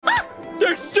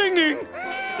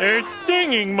They're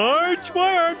singing, Marge.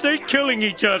 Why aren't they killing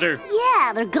each other?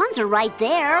 Yeah, their guns are right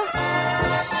there.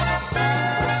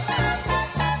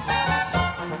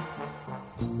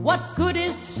 What good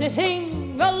is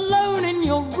sitting alone in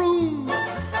your room?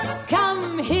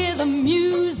 Come hear the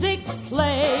music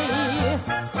play.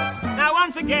 Now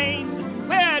once again,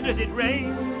 where does it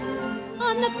rain?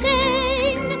 On the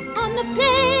plain, on the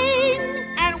plain.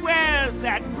 And where's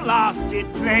that blasted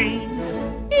plane?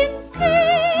 In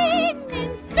Spain,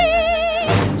 in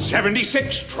Spain.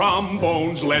 76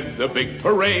 trombones led the big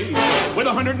parade, with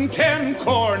 110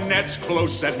 cornets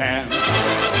close at hand.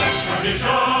 Tradition,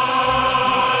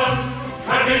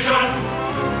 tradition,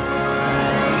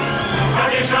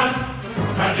 tradition,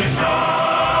 tradition,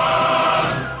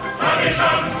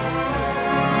 tradition.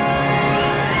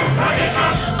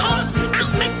 'Cause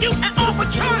I'll make you an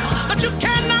offer, child, that you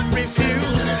cannot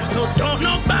refuse. So don't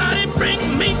nobody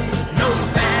bring me no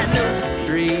bad news.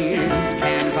 Dreams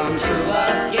can come true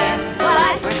again.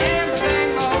 What? When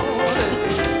everything old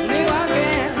is new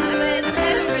again. When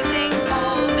everything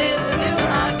old is new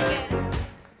again.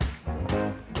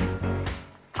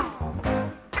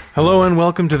 Hello and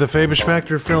welcome to the Fabisch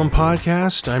Factor Film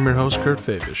Podcast. I'm your host, Kurt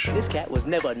Fabisch. This cat was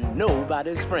never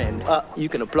nobody's friend. You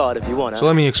can applaud if you want to. So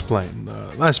let me explain.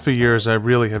 The last few years, I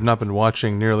really have not been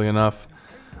watching nearly enough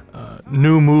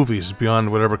new movies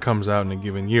beyond whatever comes out in a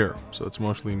given year. So it's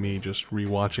mostly me just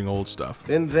rewatching old stuff.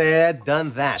 Been there,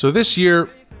 done that. So this year,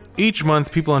 each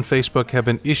month, people on Facebook have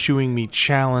been issuing me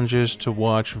challenges to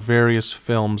watch various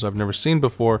films I've never seen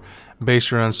before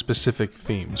based around specific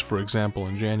themes. For example,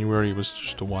 in January, it was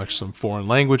just to watch some foreign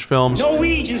language films.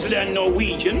 Norwegians learn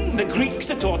Norwegian. The Greeks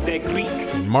are taught their Greek.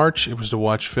 In March, it was to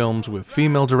watch films with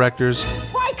female directors.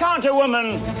 Why can't a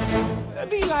woman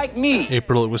be like me?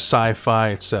 April, it was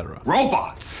sci-fi, etc.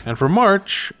 Robots! And for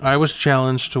March, I was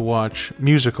challenged to watch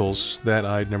musicals that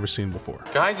I'd never seen before.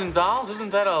 Guys and Dolls?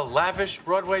 Isn't that a lavish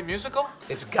Broadway musical?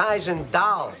 It's Guys and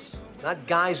Dolls, not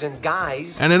Guys and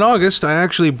Guys. And in August, I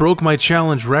actually broke my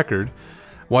challenge record,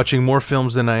 watching more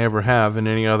films than I ever have in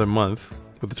any other month,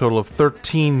 with a total of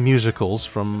 13 musicals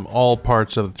from all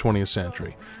parts of the 20th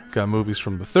century. Got movies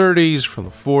from the 30s, from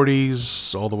the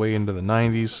 40s, all the way into the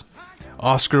 90s.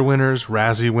 Oscar winners,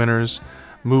 Razzie winners,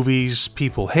 movies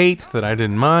people hate that I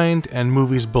didn't mind, and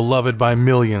movies beloved by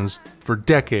millions for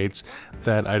decades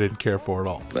that I didn't care for at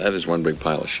all. That is one big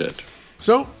pile of shit.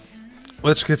 So,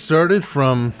 let's get started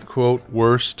from, quote,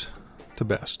 worst to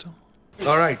best.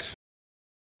 All right,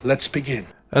 let's begin.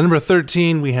 At number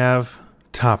 13, we have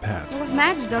Top Hat. Well, if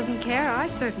Madge doesn't care, I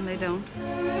certainly don't.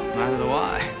 Neither do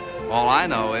I. All I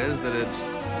know is that it's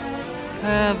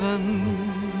heaven.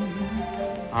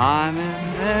 I'm in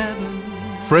heaven.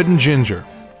 Fred and Ginger.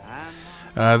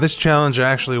 This challenge, I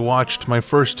actually watched my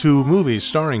first two movies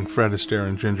starring Fred Astaire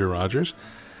and Ginger Rogers.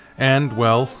 And,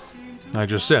 well, I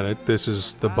just said it, this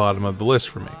is the bottom of the list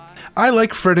for me. I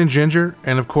like Fred and Ginger,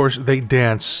 and of course they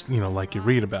dance, like you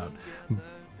read about.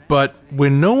 But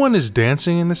when no one is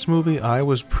dancing in this movie, I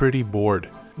was pretty bored.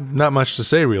 Not much to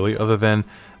say, really, other than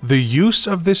the use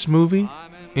of this movie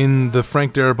in the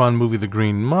Frank Darabont movie The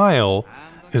Green Mile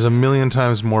is a million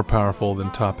times more powerful than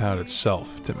Top Hat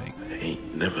itself to me.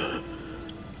 Ain't never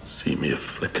see me a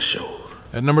flick of show.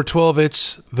 At number 12,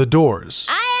 it's The Doors.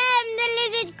 I am the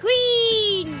Lizard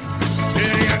Queen.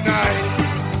 City at night.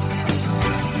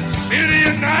 City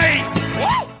at night.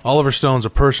 Oliver Stone's a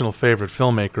personal favorite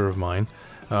filmmaker of mine.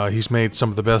 He's made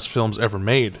some of the best films ever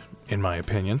made, in my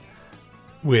opinion.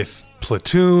 With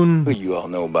Platoon. What you all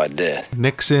know about that?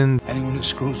 Nixon. Anyone who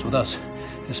screws with us,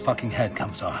 his fucking head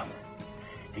comes off.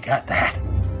 You got that?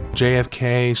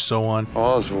 JFK, so on.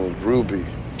 Oswald, Ruby,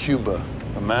 Cuba,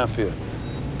 the Mafia.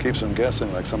 Keeps them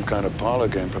guessing like some kind of parlor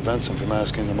game. Prevents them from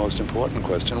asking the most important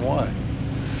question, why?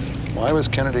 Why was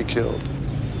Kennedy killed?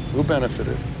 Who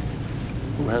benefited?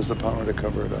 Who has the power to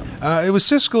cover it up? It was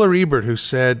Siskel or Ebert who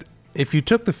said, if you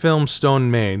took the films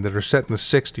Stone made that are set in the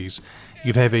 60s,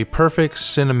 you'd have a perfect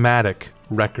cinematic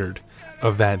record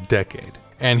of that decade.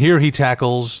 And here he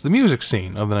tackles the music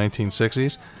scene of the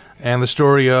 1960s and the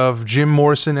story of Jim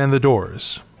Morrison and the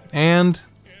Doors. And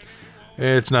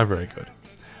it's not very good.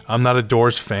 I'm not a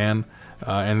Doors fan,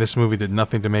 and this movie did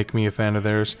nothing to make me a fan of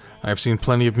theirs. I've seen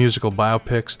plenty of musical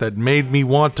biopics that made me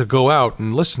want to go out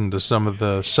and listen to some of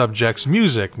the subjects'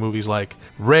 music. Movies like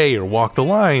Ray or Walk the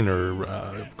Line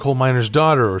or Coal Miner's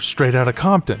Daughter or Straight Outta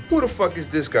Compton. Who the fuck is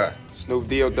this guy? Snoop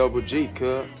D-O-double-G,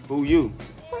 cuz. Who you?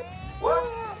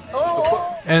 What?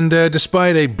 And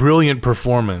despite a brilliant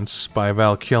performance by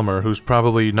Val Kilmer, who's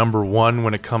probably number one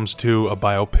when it comes to a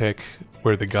biopic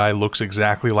where the guy looks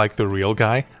exactly like the real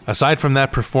guy, aside from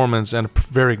that performance and a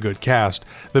very good cast,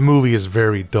 the movie is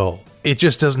very dull. it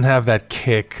just doesn't have that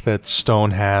kick that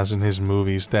Stone has in his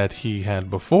movies that he had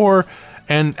before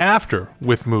and after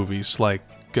with movies like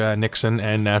Nixon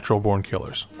and Natural Born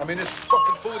Killers. I mean, it's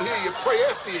fucking food here. You pray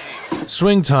after you eat.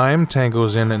 Swing Time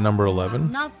tangoes in at number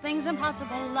 11. Nothing's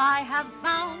impossible, I have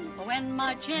found. When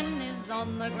my chin is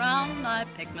on the ground, I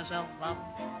pick myself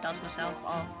up, dust myself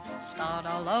off, start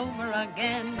all over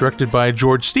again. Directed by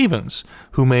George Stevens,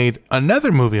 who made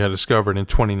another movie I discovered in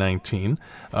 2019,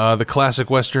 the classic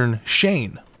western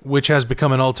Shane, which has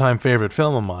become an all-time favorite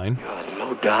film of mine. You're a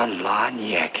low-down lying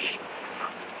Yankee.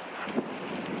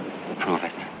 Prove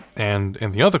it. And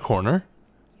in the other corner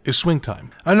is Swing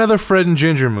Time, another Fred and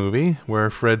Ginger movie where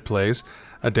Fred plays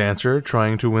a dancer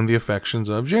trying to win the affections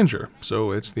of Ginger.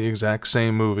 So it's the exact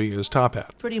same movie as Top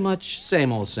Hat. Pretty much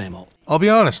same old, same old. I'll be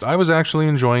honest, I was actually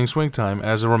enjoying Swing Time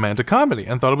as a romantic comedy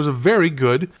and thought it was a very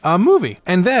good movie.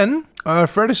 And then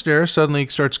Fred Astaire suddenly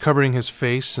starts covering his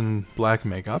face in black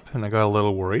makeup, and I got a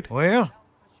little worried. Well,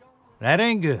 that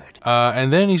ain't good.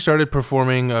 And then he started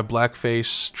performing a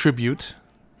blackface tribute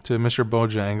to Mr.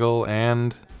 Bojangle,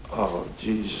 and... Oh,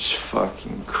 Jesus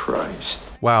fucking Christ.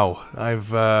 Wow,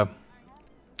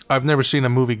 I've never seen a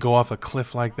movie go off a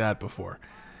cliff like that before.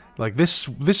 Like, this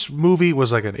movie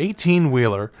was like an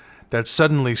 18-wheeler that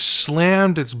suddenly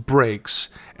slammed its brakes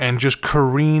and just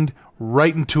careened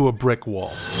right into a brick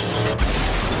wall.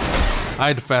 I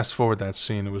had to fast forward that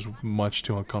scene. It was much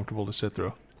too uncomfortable to sit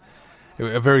through.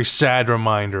 A very sad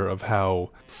reminder of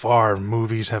how far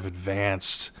movies have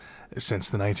advanced since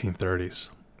the 1930s.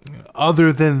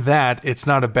 Other than that, it's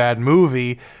not a bad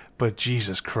movie, but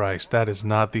Jesus Christ, that is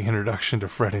not the introduction to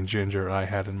Fred and Ginger I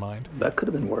had in mind. That could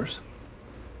have been worse.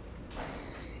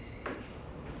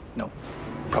 No,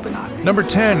 probably not. Number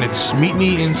 10, it's Meet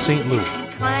Me in St. Louis.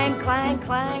 Clang, clang,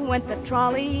 clang went the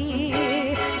trolley.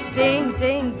 Ding,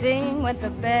 ding, ding went the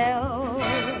bell.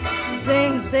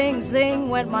 Zing, zing, zing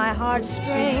went my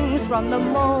heartstrings. From the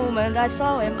moment I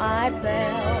saw him, I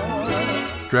fell.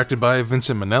 Directed by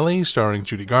Vincent Minnelli, starring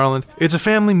Judy Garland. It's a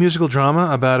family musical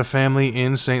drama about a family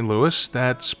in St. Louis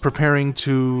that's preparing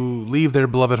to leave their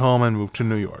beloved home and move to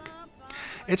New York.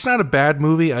 It's not a bad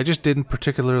movie, I just didn't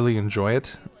particularly enjoy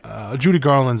it. Judy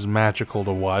Garland's magical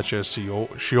to watch, as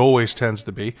she always tends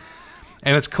to be.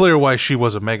 And it's clear why she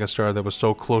was a megastar that was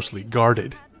so closely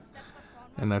guarded.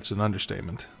 And that's an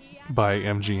understatement by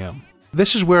MGM.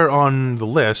 This is where on the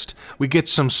list we get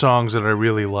some songs that I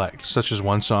really liked, such as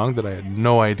one song that I had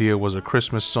no idea was a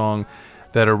Christmas song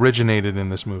that originated in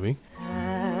this movie.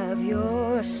 Have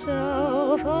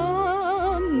yourself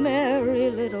a merry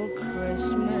little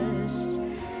Christmas.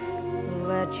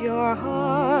 Let your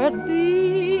heart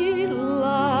be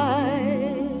light.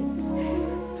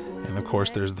 And of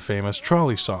course there's the famous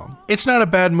trolley song. It's not a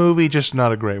bad movie, just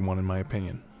not a great one in my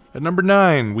opinion. At number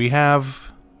 9, we have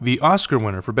the Oscar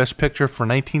winner for Best Picture for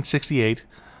 1968,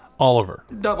 Oliver.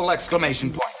 Double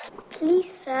exclamation point.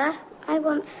 Please, sir, I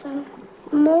want some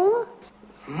more.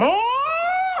 More?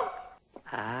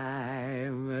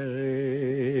 I'm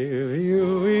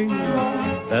reviewing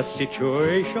the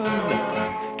situation.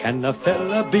 Can a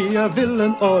fella be a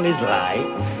villain all his life?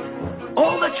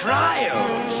 All the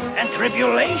trials and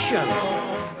tribulation.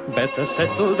 Better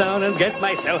settle down and get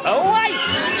myself a wife.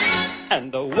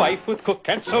 And the wife would cook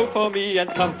and sew for me and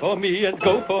come for me and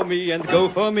go for me and go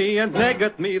for me and nag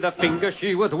at me. The finger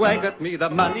she would wag at me, the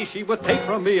money she would take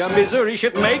from me, a misery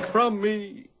she'd make from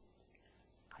me.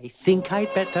 I think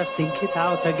I'd better think it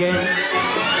out again.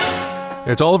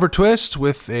 It's Oliver Twist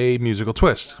with a musical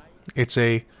twist. It's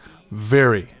a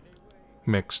very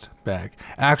mixed bag.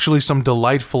 Actually, some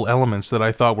delightful elements that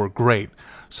I thought were great,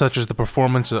 such as the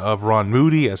performance of Ron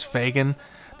Moody as Fagin,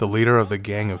 the leader of the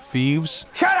gang of thieves.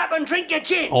 Shut up and drink your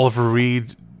gin! Oliver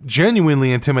Reed,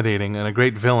 genuinely intimidating and a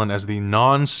great villain as the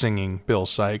non-singing Bill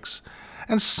Sykes.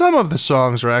 And some of the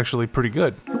songs are actually pretty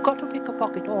good. You got to pick a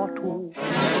pocket or two.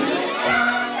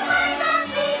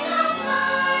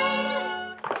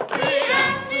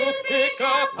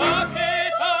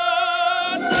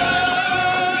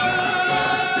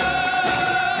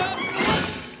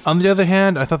 On the other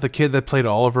hand, I thought the kid that played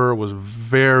Oliver was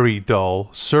very dull,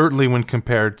 certainly when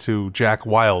compared to Jack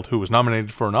Wilde, who was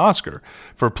nominated for an Oscar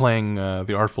for playing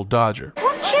the Artful Dodger.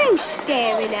 What you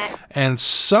staring at? And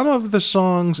some of the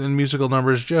songs and musical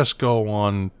numbers just go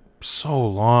on so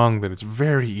long that it's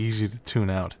very easy to tune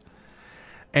out.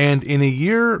 And in a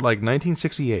year like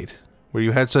 1968, where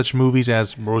you had such movies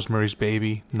as Rosemary's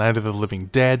Baby, Night of the Living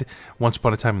Dead, Once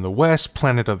Upon a Time in the West,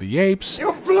 Planet of the Apes,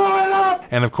 You blew it up!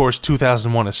 and of course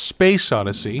 2001: A Space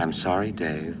Odyssey. I'm sorry,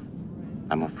 Dave.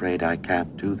 I'm afraid I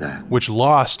can't do that. Which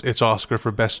lost its Oscar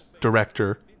for Best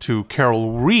Director to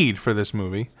Carol Reed for this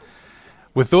movie.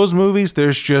 With those movies,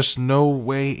 there's just no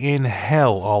way in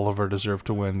hell Oliver deserved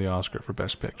to win the Oscar for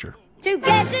Best Picture.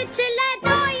 Together till our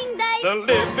dying day. The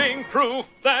living proof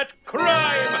that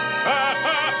crime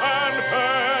can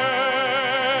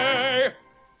pay.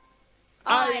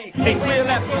 I think we'll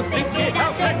have to think it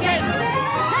out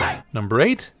again. Number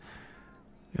 8,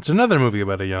 it's another movie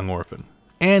about a young orphan,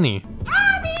 Annie.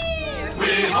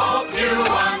 We hope you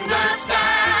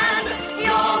understand.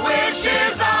 Your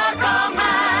wishes are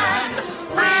command.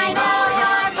 We know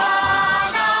you're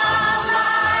gonna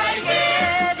like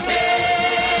it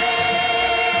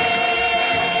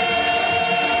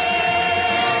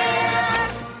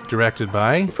here. Directed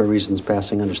by, For reasons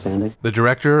passing understanding, the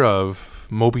director of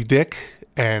Moby Dick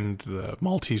and the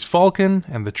Maltese Falcon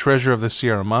and the Treasure of the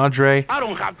Sierra Madre. I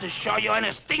don't have to show you any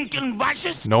stinking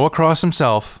washes. Noah Cross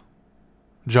himself,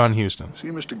 John Huston. See,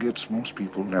 Mr. Gitz, most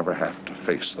people never have to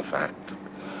face the fact that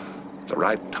at the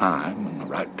right time and the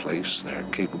right place, they're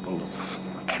capable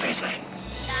of anything.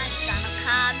 Sun's gonna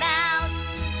come out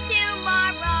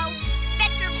tomorrow.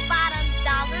 Bet your bottom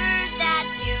dollar that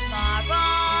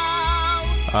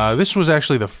tomorrow. This was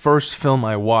actually the first film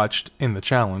I watched in the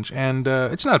challenge, and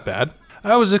it's not bad.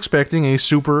 I was expecting a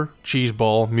super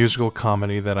cheeseball musical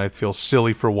comedy that I'd feel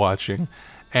silly for watching.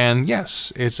 And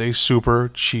yes, it's a super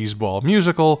cheeseball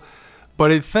musical,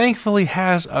 but it thankfully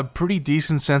has a pretty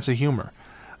decent sense of humor.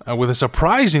 With a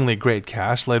surprisingly great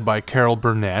cast led by Carol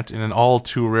Burnett in an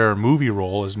all-too-rare movie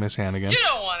role as Miss Hannigan. You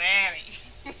don't want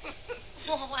Annie.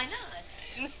 Well, why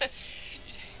not?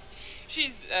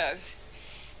 She's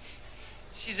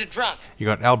a drunk. You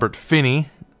got Albert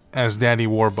Finney as Daddy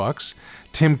Warbucks,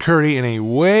 Tim Curry in a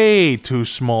way too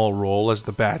small role as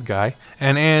the bad guy,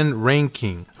 and Anne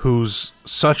Reinking, who's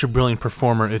such a brilliant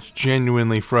performer, it's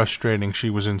genuinely frustrating she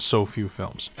was in so few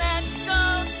films. Let's go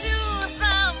to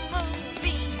the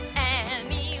movies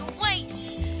anyway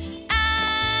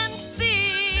and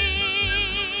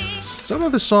see. Some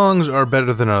of the songs are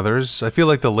better than others. I feel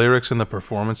like the lyrics and the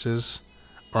performances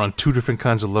are on two different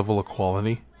kinds of level of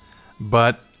quality.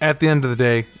 But at the end of the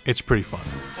day, it's pretty fun.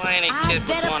 Well, any kid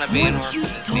would want to be an orphan.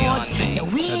 It's beyond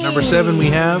me. At number 7, we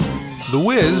have The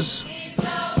Wiz.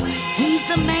 He's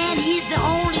the man, he's the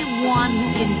only one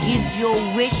who can give your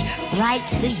wish right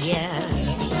to you.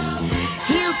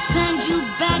 He'll send you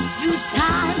back through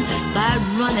time by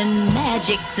running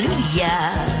magic through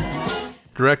ya.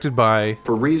 Directed by,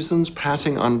 For reasons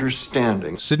passing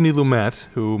understanding, Sidney Lumet,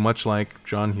 who, much like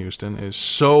John Huston, is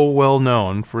so well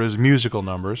known for his musical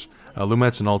numbers.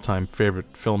 Lumet's an all-time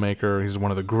favorite filmmaker. He's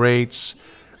one of the greats,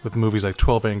 with movies like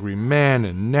 12 Angry Men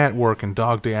and Network and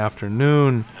Dog Day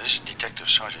Afternoon. This is Detective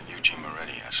Sergeant Eugene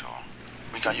Moretti, asshole.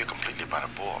 We got you completely by the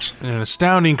balls. And an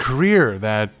astounding career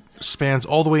that spans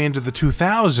all the way into the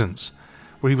 2000s,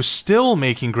 where he was still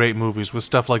making great movies with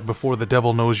stuff like Before the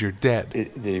Devil Knows You're Dead.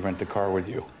 Did he rent the car with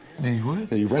you? Did you what?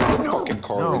 Did he rent the fucking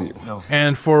car with you? No.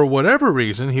 And for whatever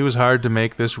reason, he was hired to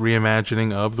make this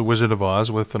reimagining of The Wizard of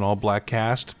Oz with an all-black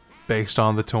cast based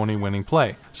on the Tony-winning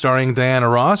play. Starring Diana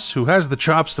Ross, who has the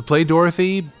chops to play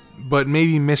Dorothy, but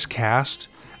maybe miscast,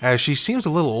 as she seems a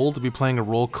little old to be playing a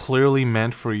role clearly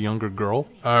meant for a younger girl.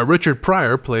 Richard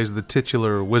Pryor plays the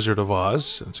titular Wizard of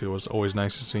Oz, and so it was always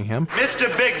nice to see him. Mr.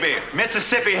 Bigby,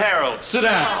 Mississippi Herald. Sit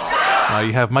down.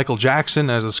 You have Michael Jackson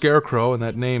as the Scarecrow, and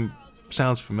that name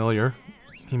sounds familiar.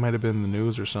 He might have been in the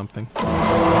news or something.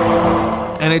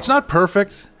 And it's not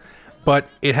perfect, but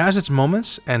it has its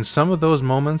moments, and some of those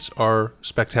moments are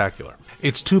spectacular.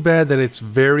 It's too bad that it's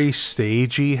very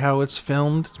stagey how it's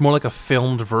filmed. It's more like a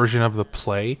filmed version of the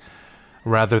play,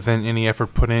 rather than any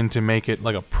effort put in to make it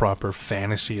like a proper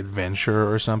fantasy adventure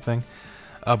or something.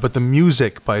 But the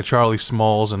music by Charlie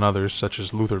Smalls and others, such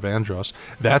as Luther Vandross,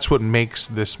 that's what makes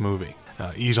this movie.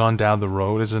 Ease On Down the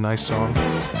Road is a nice song.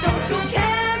 Don't you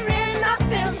carry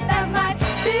nothing that might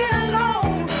be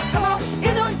alone. Come on,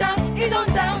 ease on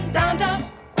down, down, down.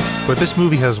 But this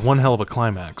movie has one hell of a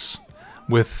climax,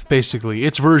 with basically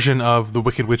its version of The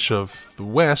Wicked Witch of the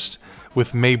West,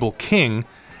 with Mabel King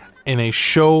in a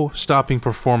show-stopping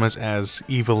performance as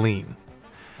Eveline,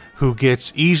 who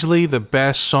gets easily the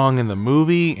best song in the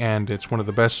movie, and it's one of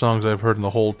the best songs I've heard in the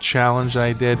whole challenge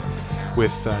I did,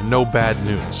 with No Bad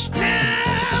News.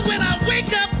 Yeah, when I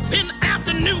wake up in the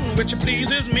afternoon, which it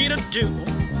pleases me to do,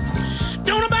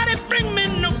 don't nobody bring me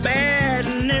no bad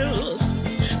news,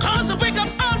 'cause I wake up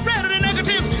already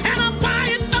negative, and I'm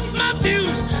firing up my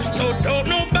fuse, so don't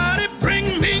nobody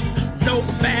bring me no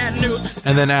bad news.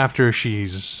 And then after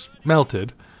she's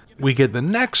melted, we get the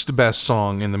next best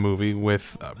song in the movie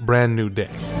with Brand New Day.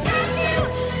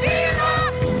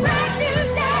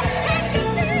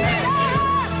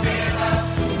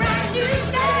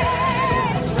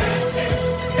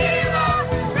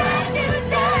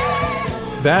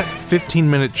 That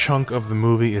 15-minute chunk of the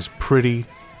movie is pretty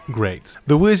great.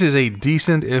 The Wiz is a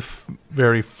decent, if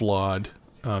very flawed,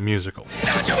 musical.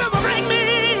 Don't you ever bring me.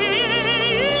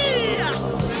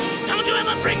 Don't you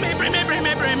ever bring me.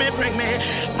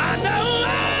 I know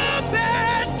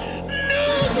bad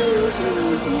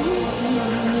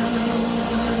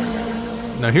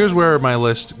news. Now here's where my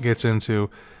list gets into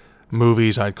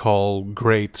movies I'd call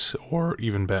great or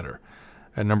even better.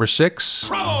 At number 6...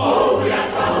 Trouble!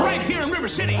 Right here in River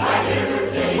City.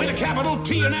 With a capital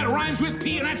T and that rhymes with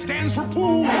P and that stands for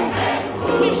pool.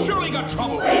 We've surely got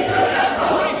trouble.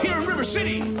 Right here in River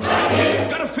City.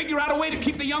 Gotta figure out a way to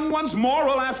keep the young ones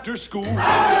moral after school.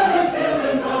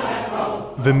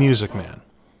 The Music Man.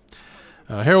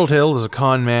 Harold Hill is a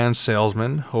con man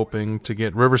salesman hoping to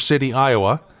get River City,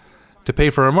 Iowa, to pay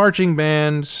for a marching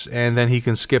band, and then he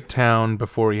can skip town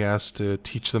before he has to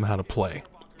teach them how to play.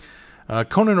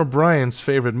 Conan O'Brien's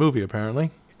favorite movie,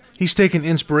 apparently. He's taken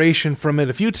inspiration from it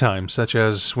a few times, such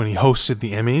as when he hosted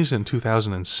the Emmys in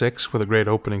 2006 with a great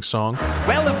opening song.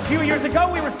 Well, a few years ago,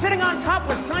 we were sitting on top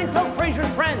with Seinfeld, Frasier,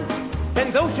 and Friends.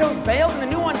 Then those shows bailed, and the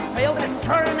new ones failed, and it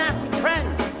started a nasty trend.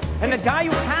 And the guy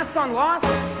who passed on Lost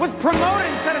was promoted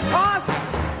instead of tossed.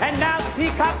 And now the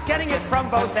Peacock's getting it from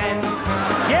both ends.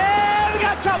 Yeah, we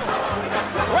got trouble.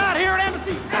 We're out here at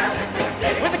Embassy.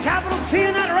 With a capital T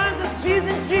and that rhymes with G's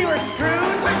and G, we're screwed.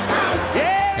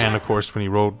 Yeah. And of course, when he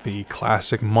wrote the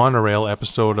classic monorail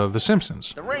episode of The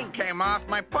Simpsons. The ring came off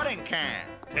my pudding can.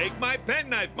 Take my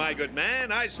penknife, my good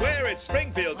man. I swear it's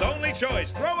Springfield's only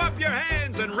choice. Throw up your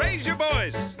hands and raise your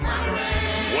voice.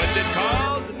 Monorail. What's it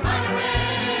called?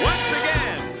 Monorail. Once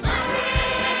again.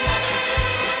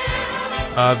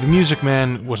 The Music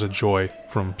Man was a joy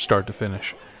from start to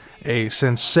finish. A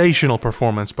sensational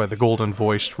performance by the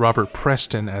golden-voiced Robert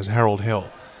Preston as Harold Hill,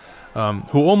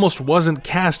 who almost wasn't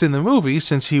cast in the movie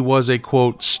since he was a,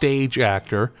 quote, stage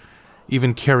actor.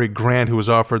 Even Cary Grant, who was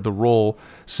offered the role,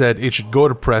 said it should go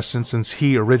to Preston since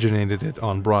he originated it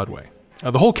on Broadway.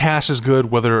 The whole cast is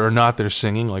good whether or not they're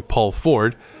singing, like Paul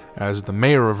Ford as the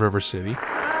mayor of River City.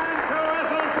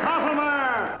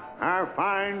 Our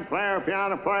fine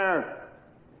piano player.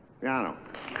 Piano.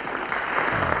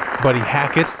 Buddy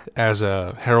Hackett as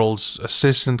Harold's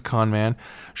assistant con man,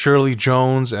 Shirley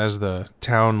Jones as the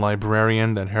town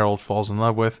librarian that Harold falls in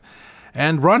love with,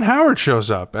 and Ron Howard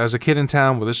shows up as a kid in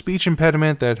town with a speech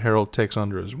impediment that Harold takes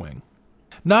under his wing.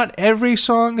 Not every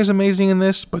song is amazing in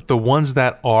this, but the ones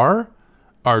that are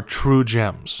true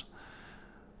gems.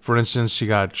 For instance, you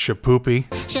got Shapoopy.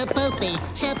 Shapoopy,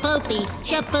 Shapoopy,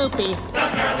 Shapoopy. The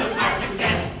girl who's hard to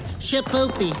get.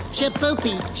 Shapoopy,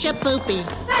 Shapoopy, Shapoopy.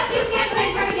 But you can't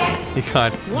win her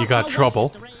yet. You got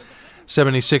Trouble,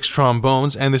 76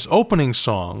 trombones, and this opening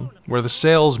song where the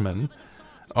salesmen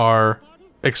are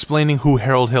explaining who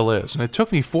Harold Hill is. And it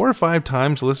took me 4 or 5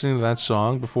 times listening to that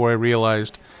song before I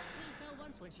realized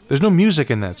there's no music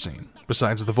in that scene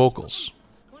besides the vocals.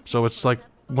 So it's like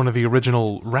one of the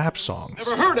original rap songs.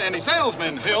 Never heard of any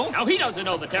salesman, Hill. Now, he doesn't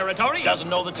know the territory. Doesn't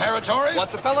know the territory?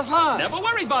 What's a fella's line? Never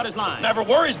worries about his line. Never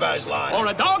worries about his line. Or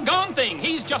a doggone thing.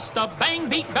 He's just a bang,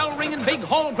 beat, bell ringing, big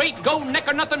hole, great go, neck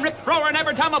or nothing, rip roar, and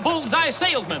every time a bullseye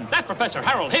salesman. That's Professor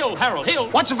Harold Hill, Harold Hill.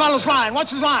 What's a fella's line?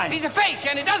 What's his line? He's a fake,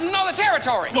 and he doesn't know the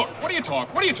territory. Look, what do you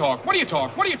talk? What do you talk? What do you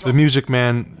talk? What do you talk? The Music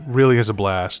Man really is a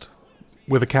blast,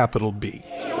 with a capital B.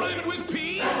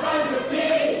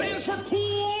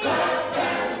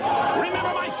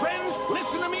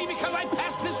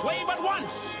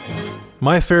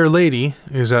 My Fair Lady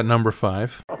is at number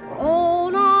 5.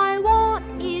 All I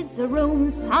want is a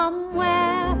room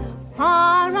somewhere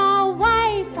far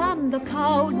away from the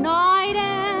cold night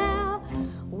air,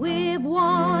 with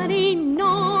one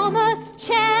enormous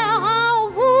chair.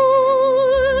 Oh,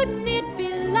 wouldn't it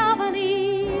be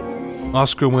lovely?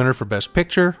 Oscar winner for Best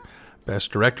Picture,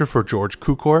 Best Director for George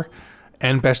Cukor,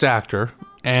 and Best Actor.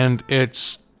 And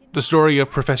it's the story of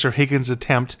Professor Higgins'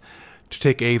 attempt to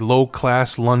take a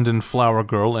low-class London flower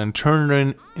girl and turn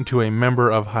her into a member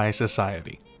of high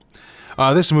society.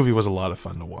 This movie was a lot of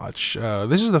fun to watch.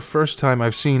 This is the first time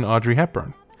I've seen Audrey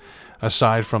Hepburn,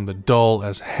 aside from the dull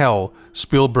as hell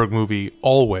Spielberg movie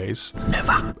Always.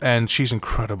 Never. And she's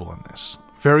incredible in this.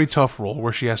 Very tough role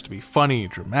where she has to be funny,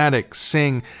 dramatic,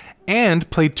 sing, and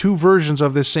play 2 versions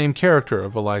of this same character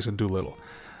of Eliza Doolittle.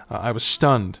 I was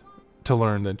stunned to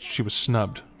learn that she was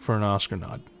snubbed for an Oscar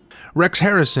nod. Rex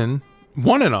Harrison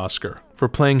won an Oscar for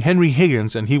playing Henry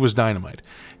Higgins, and he was dynamite.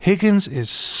 Higgins is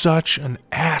such an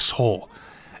asshole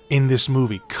in this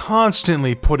movie,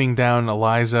 constantly putting down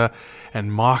Eliza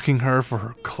and mocking her for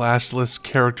her classless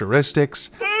characteristics.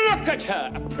 Look at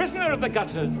her, a prisoner of the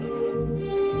gutters,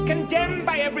 condemned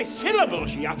by every syllable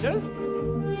she utters.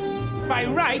 by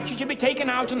right, you should be taken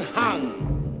out and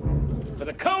hung for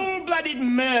the cold-blooded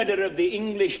murder of the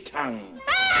English tongue.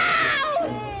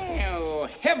 Oh,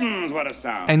 heavens, what a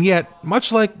sound. And yet,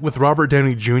 much like with Robert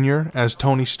Downey Jr. as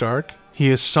Tony Stark, he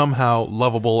is somehow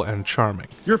lovable and charming.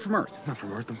 You're from Earth. I'm not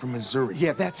from Earth, I'm from Missouri.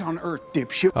 Yeah, that's on Earth,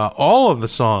 dipshit. All of the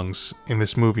songs in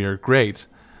this movie are great.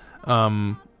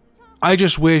 I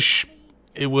just wish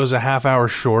it was a half hour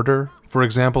shorter. For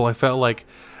example, I felt like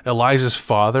Eliza's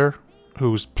father,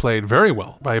 who's played very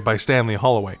well by Stanley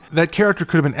Holloway, that character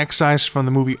could have been excised from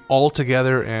the movie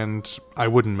altogether and I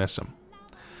wouldn't miss him.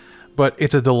 But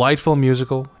it's a delightful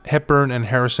musical. Hepburn and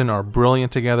Harrison are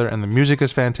brilliant together, and the music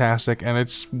is fantastic, and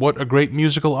it's what a great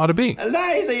musical ought to be.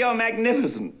 Eliza, you're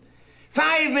magnificent.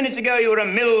 5 minutes ago you were a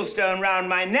millstone round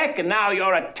my neck, and now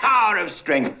you're a tower of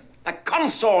strength, a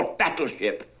consort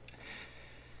battleship.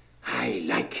 I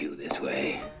like you this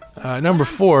way. Number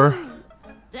 4,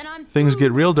 things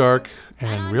get real dark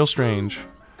and real strange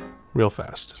real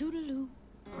fast.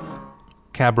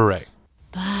 Cabaret.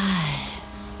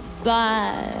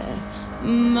 Bye,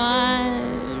 my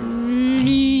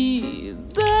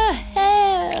liebe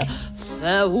Herr.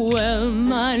 Farewell,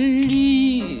 my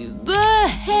liebe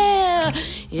Herr.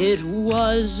 It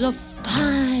was a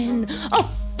fine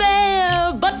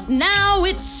affair, but now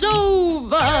it's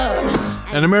over.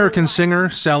 An American singer,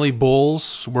 Sally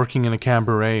Bowles, working in a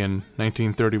cabaret in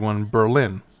 1931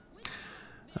 Berlin.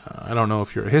 I don't know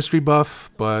if you're a history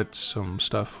buff, but some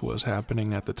stuff was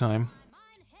happening at the time.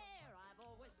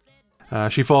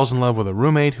 She falls in love with a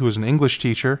roommate who is an English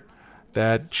teacher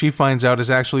that she finds out is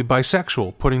actually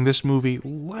bisexual, putting this movie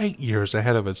light years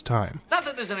ahead of its time. Not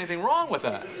that there's anything wrong with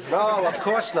that. No, of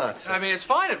course not. I mean, it's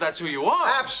fine if that's who you are.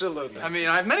 Absolutely. I mean,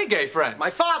 I have many gay friends. My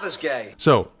father's gay.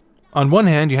 So, on one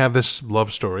hand, you have this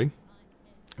love story,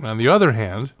 and on the other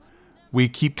hand, we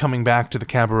keep coming back to the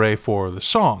cabaret for the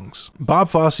songs. Bob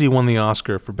Fosse won the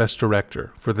Oscar for Best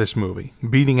Director for this movie,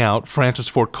 beating out Francis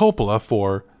Ford Coppola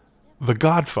for The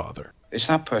Godfather. It's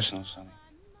not personal, Sonny.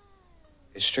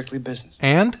 It's strictly business.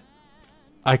 And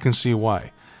I can see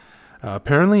why.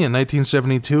 Apparently, in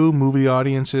 1972, movie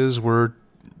audiences were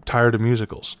tired of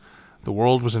musicals. The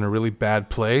world was in a really bad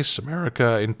place,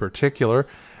 America in particular,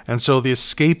 and so the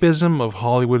escapism of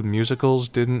Hollywood musicals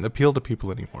didn't appeal to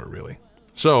people anymore, really.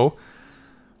 So,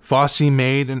 Fosse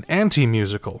made an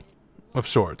anti-musical of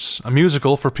sorts, a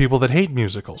musical for people that hate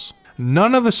musicals.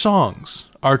 None of the songs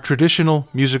are traditional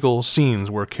musical scenes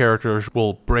where characters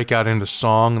will break out into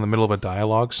song in the middle of a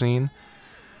dialogue scene.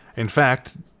 In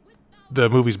fact, the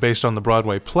movie's based on the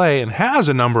Broadway play and has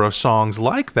a number of songs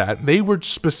like that. They were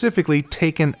specifically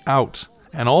taken out,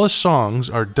 and all the songs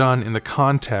are done in the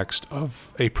context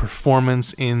of a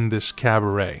performance in this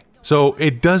cabaret. So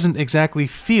it doesn't exactly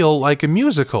feel like a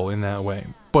musical in that way,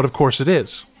 but of course it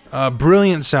is. A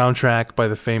brilliant soundtrack by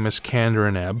the famous Kander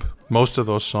and Ebb, most of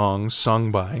those songs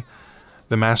sung by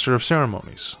the Master of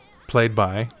Ceremonies, played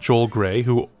by Joel Grey,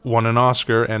 who won an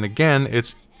Oscar, and again,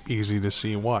 it's easy to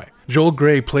see why. Joel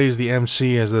Grey plays the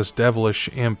MC as this devilish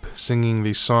imp singing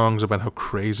these songs about how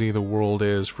crazy the world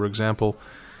is. For example,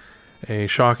 a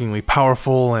shockingly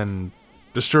powerful and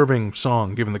disturbing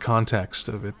song given the context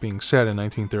of it being set in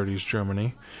 1930s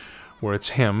Germany, where it's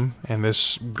him and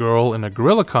this girl in a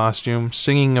gorilla costume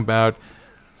singing about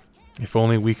if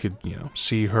only we could,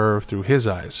 see her through his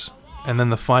eyes. And then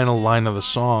the final line of the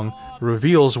song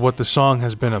reveals what the song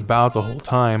has been about the whole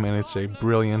time, and it's a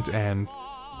brilliant and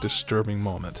disturbing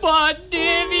moment. But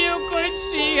if you could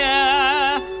see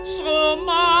her through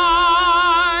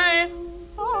my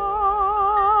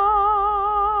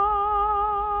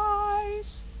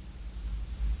eyes,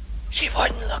 she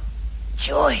wouldn't look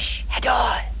Jewish at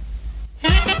all.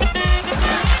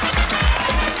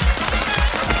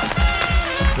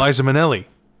 Liza Minnelli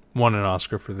won an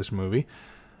Oscar for this movie,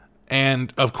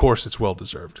 and of course it's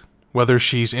well-deserved. Whether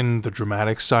she's in the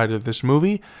dramatic side of this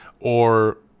movie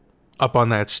or up on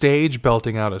that stage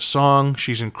belting out a song,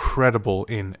 she's incredible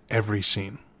in every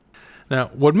scene.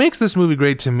 Now, what makes this movie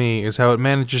great to me is how it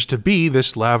manages to be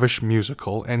this lavish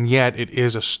musical, and yet it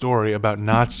is a story about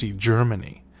Nazi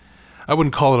Germany. I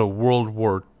wouldn't call it a World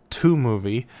War II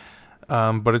movie,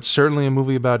 but it's certainly a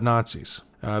movie about Nazis.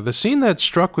 The scene that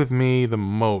struck with me the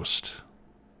most,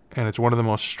 and it's one of the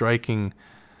most striking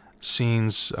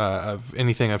scenes of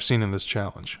anything I've seen in this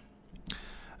challenge.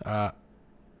 It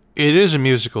is a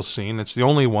musical scene. It's the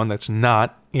only one that's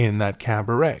not in that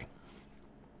cabaret.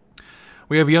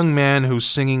 We have a young man who's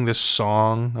singing this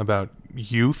song about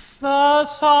youth. The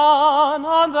sun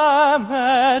on the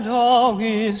meadow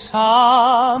is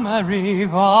summery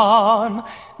warm.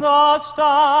 The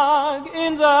stag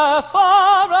in the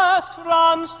forest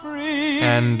runs free.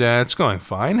 And it's going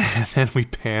fine. And then we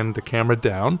pan the camera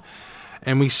down,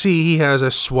 and we see he has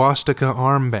a swastika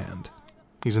armband.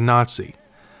 He's a Nazi.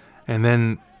 And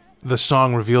then the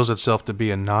song reveals itself to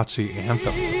be a Nazi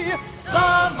anthem.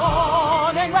 The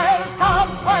morning will come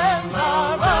when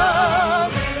the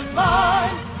world is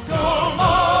mine.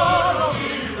 Tomorrow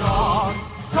be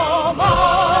lost.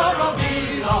 Tomorrow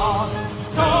be lost.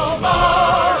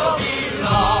 Tomorrow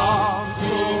belongs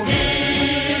to me.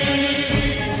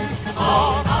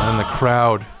 And the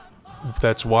crowd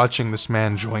that's watching this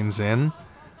man joins in.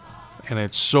 And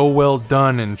it's so well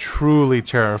done and truly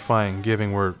terrifying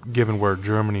given where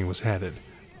Germany was headed.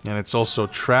 And it's also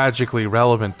tragically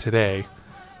relevant today,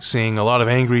 seeing a lot of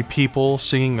angry people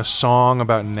singing a song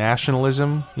about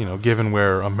nationalism, given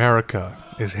where America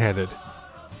is headed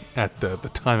at the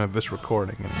time of this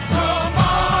recording.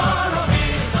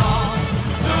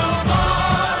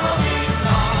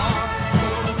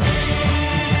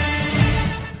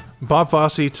 Bob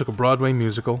Fosse took a Broadway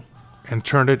musical and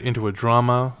turned it into a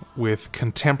drama with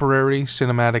contemporary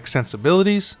cinematic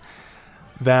sensibilities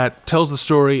that tells the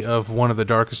story of one of the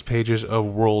darkest pages of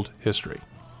world history.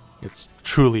 It's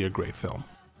truly a great film.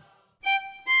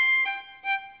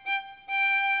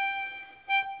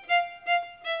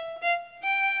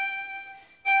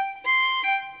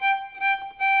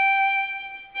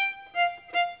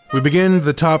 We begin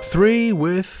the top three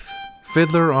with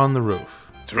Fiddler on the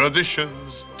Roof.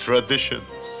 Traditions, traditions.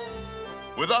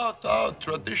 Without our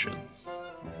traditions,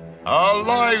 our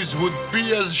lives would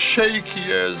be as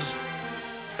shaky as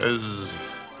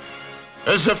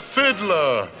a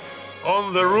fiddler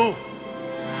on the roof.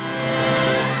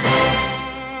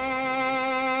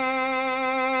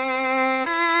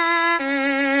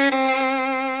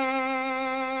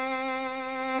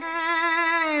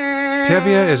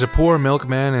 Tevye is a poor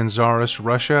milkman in Tsarist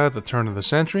Russia at the turn of the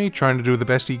century, trying to do the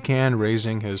best he can,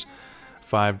 raising his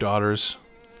 5 daughters.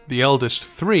 The eldest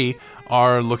 3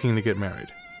 are looking to get married.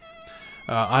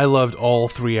 I loved all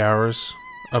 3 hours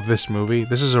of this movie.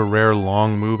 This is a rare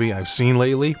long movie I've seen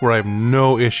lately where I have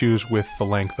no issues with the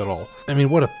length at all. I mean,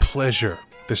 what a pleasure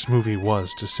this movie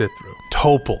was to sit through.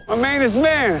 Topol. My man is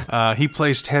man. He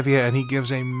plays Tevye and he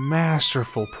gives a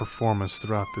masterful performance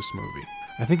throughout this movie.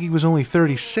 I think he was only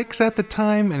 36 at the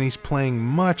time and he's playing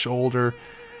much older.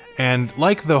 And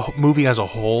like the movie as a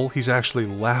whole, he's actually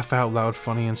laugh out loud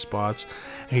funny in spots.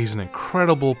 And he's an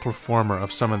incredible performer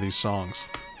of some of these songs.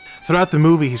 Throughout the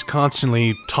movie, he's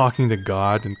constantly talking to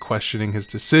God and questioning his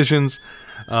decisions.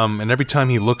 And every time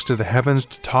he looks to the heavens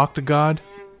to talk to God,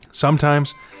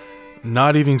 sometimes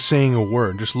not even saying a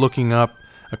word, just looking up,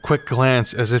 a quick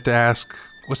glance as if to ask,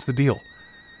 what's the deal?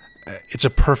 It's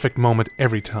a perfect moment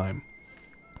every time.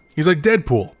 He's like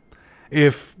Deadpool,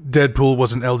 if Deadpool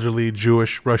was an elderly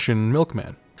Jewish Russian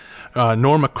milkman.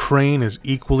 Norma Crane is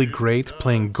equally great,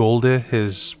 playing Golda,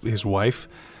 his wife.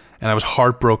 And I was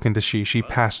heartbroken to see she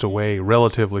passed away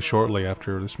relatively shortly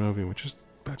after this movie, which is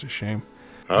such a shame.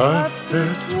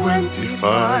 After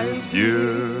 25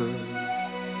 years,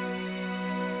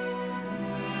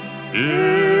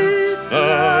 it's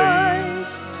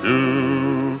nice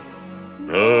to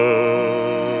know.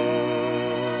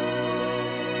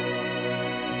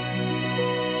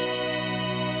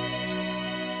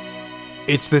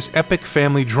 It's this epic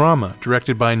family drama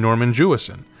directed by Norman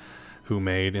Jewison, who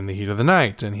made In the Heat of the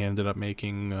Night, and he ended up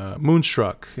making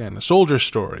Moonstruck and A Soldier's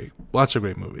Story. Lots of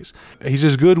great movies. He's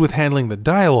as good with handling the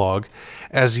dialogue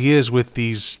as he is with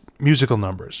these musical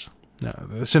numbers.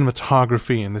 The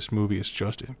cinematography in this movie is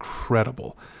just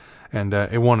incredible, and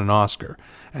it won an Oscar.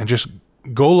 And just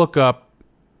go look up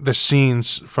the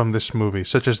scenes from this movie,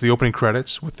 such as the opening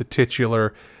credits with the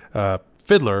titular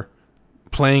fiddler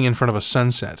playing in front of a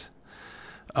sunset.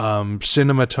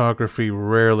 Cinematography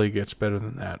rarely gets better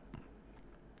than that.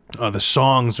 The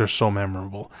songs are so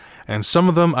memorable, and some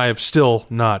of them I have still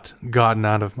not gotten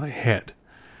out of my head.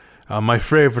 My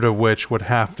favorite of which would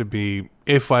have to be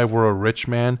If I Were a Rich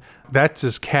Man. That's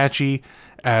as catchy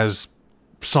as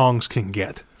songs can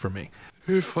get for me.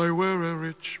 If I were a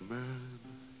rich man,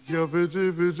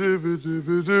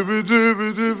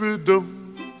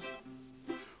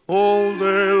 all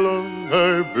day long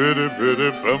I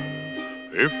biddy-biddy-bum.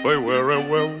 If I were a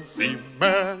wealthy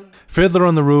man. Fiddler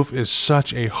on the Roof is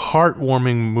such a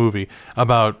heartwarming movie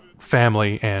about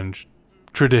family and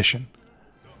tradition.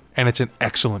 And it's an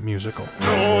excellent musical.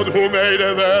 Lord, who made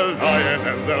the lion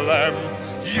and the lamb,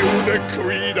 you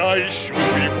decreed I should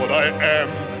be what I am.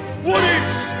 Would it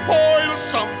spoil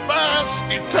some vast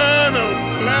eternal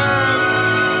plan.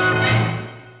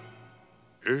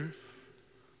 If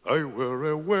I were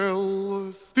a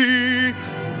wealthy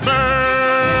man.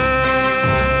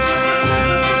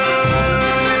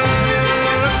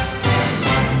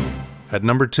 At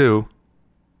number 2,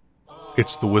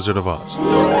 it's The Wizard of Oz.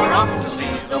 We're off to see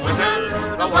the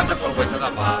wizard, the wonderful Wizard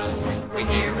of Oz. We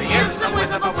hear he is a whiz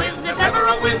of a whiz, if ever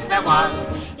a whiz there was.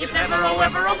 If never, oh,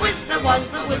 ever a whiz there was,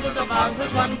 the Wizard of Oz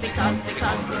is one because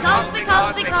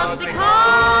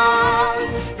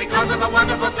of the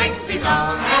wonderful things he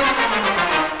does.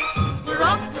 We're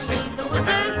off to see the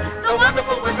wizard, the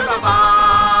wonderful Wizard of Oz.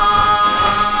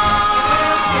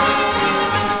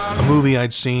 A movie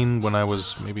I'd seen when I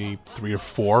was maybe 3 or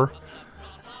 4,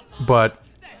 but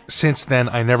since then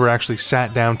I never actually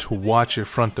sat down to watch it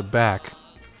front to back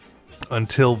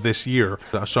until this year.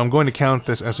 So I'm going to count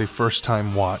this as a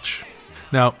first-time watch.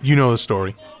 Now, you know the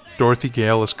story. Dorothy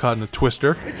Gale is caught in a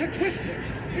twister. It's a twister!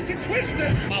 It's a twister!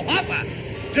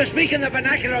 Malapa! To speak in the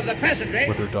vernacular of the peasantry.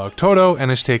 With her dog Toto,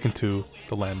 and is taken to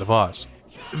the Land of Oz.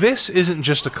 This isn't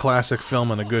just a classic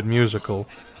film and a good musical.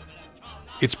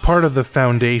 It's part of the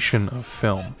foundation of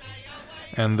film.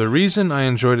 And the reason I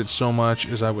enjoyed it so much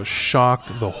is I was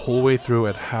shocked the whole way through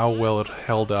at how well it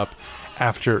held up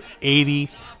after 80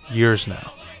 years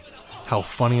now. How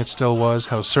funny it still was,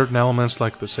 how certain elements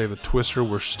like the twister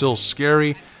were still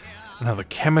scary, and how the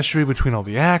chemistry between all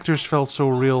the actors felt so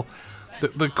real.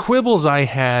 The quibbles I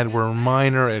had were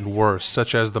minor and worse,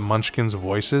 such as the Munchkins'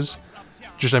 voices.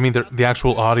 The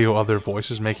actual audio of their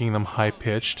voices, making them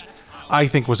high-pitched, I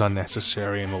think was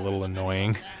unnecessary and a little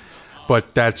annoying.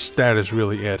 But that is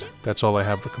really it. That's all I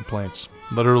have for complaints.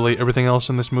 Literally everything else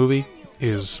in this movie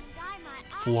is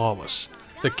flawless.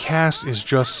 The cast is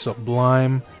just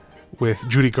sublime, with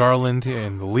Judy Garland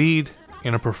in the lead,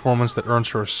 in a performance that earns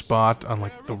her a spot on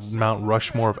the Mount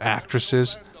Rushmore of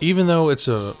actresses. Even though it's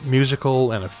a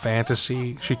musical and a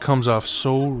fantasy, she comes off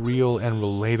so real and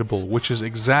relatable, which is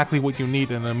exactly what you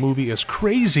need in a movie as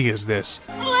crazy as this.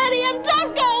 Millennium,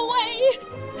 don't go away!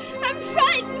 I'm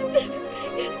frightened!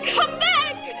 Come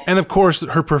back! And of course,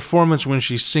 her performance when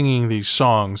she's singing these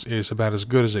songs is about as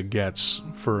good as it gets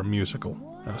for a musical.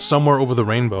 Somewhere Over the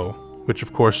Rainbow, which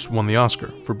of course won the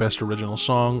Oscar for Best Original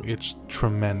Song, it's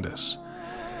tremendous.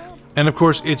 And of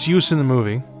course, its use in the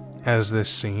movie as this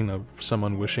scene of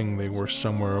someone wishing they were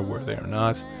somewhere where they are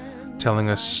not, telling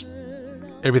us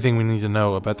everything we need to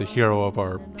know about the hero of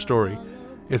our story.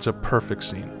 It's a perfect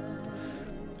scene.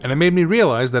 And it made me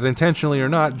realize that intentionally or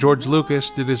not, George Lucas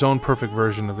did his own perfect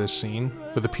version of this scene,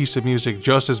 with a piece of music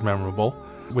just as memorable,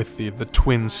 with the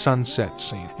twin sunset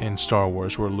scene in Star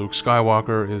Wars, where Luke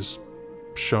Skywalker is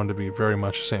shown to be very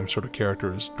much the same sort of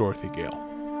character as Dorothy Gale.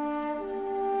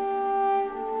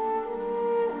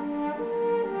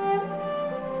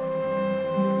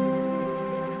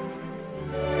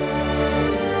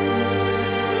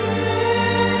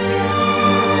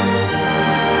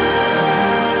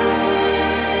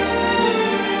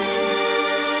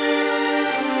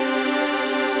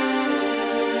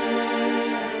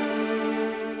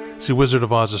 See, Wizard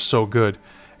of Oz is so good,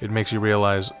 it makes you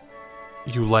realize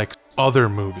you like other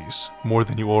movies more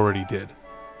than you already did.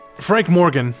 Frank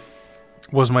Morgan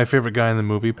was my favorite guy in the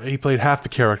movie. He played half the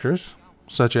characters,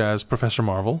 such as Professor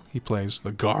Marvel. He plays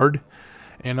the guard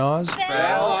in Oz.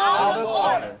 Bell out of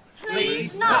order.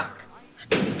 Please knock.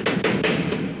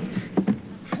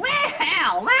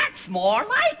 Well, that's more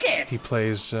like it. He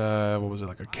plays, a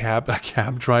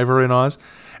cab driver in Oz.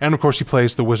 And of course he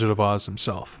plays the Wizard of Oz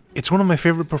himself. It's one of my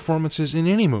favorite performances in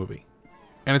any movie.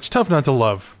 And it's tough not to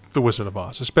love the Wizard of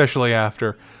Oz, especially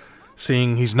after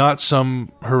seeing he's not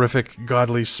some horrific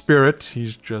godly spirit,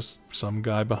 he's just some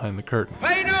guy behind the curtain.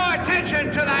 Pay no attention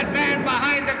to that man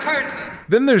behind the curtain.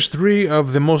 Then there's 3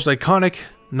 of the most iconic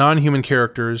non-human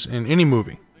characters in any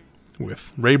movie,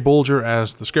 with Ray Bolger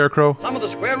as the Scarecrow. Sum of the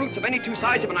square roots of any two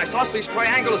sides of an isosceles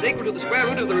triangle is equal to the square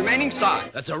root of the remaining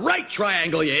side. That's a right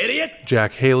triangle, you idiot!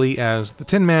 Jack Haley as the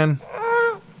Tin Man,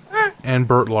 and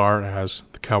Burt Lahr as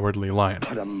the Cowardly Lion.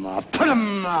 Put 'em up, put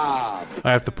 'em up!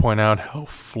 I have to point out how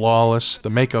flawless the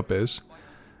makeup is,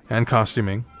 and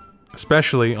costuming,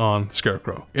 especially on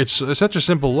Scarecrow. It's such a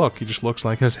simple look, he just looks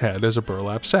like his head is a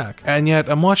burlap sack. And yet,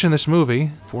 I'm watching this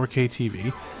movie, 4K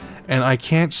TV, and I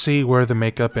can't see where the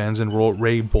makeup ends and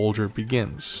Ray Bolger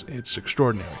begins. It's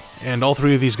extraordinary. And all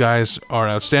 3 of these guys are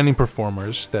outstanding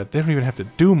performers that they don't even have to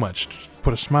do much to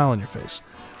put a smile on your face.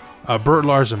 Burt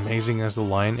Lahr's amazing as the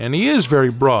Lion, and he is very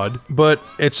broad, but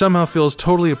it somehow feels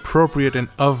totally appropriate and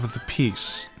of the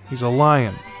piece. He's a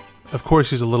lion. Of course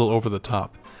he's a little over the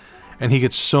top. And he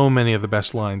gets so many of the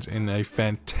best lines in a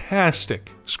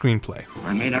fantastic screenplay.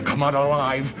 I may not come out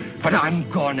alive, but I'm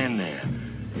going in there.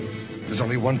 There's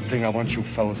only one thing I want you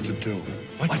fellas to do.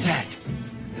 What's that?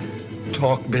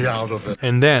 Talk me out of it.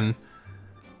 And then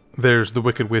there's the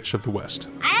Wicked Witch of the West.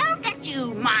 I'll get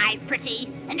you, my pretty,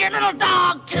 and your little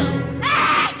dog, too.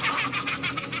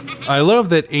 I love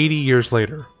that 80 years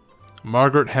later,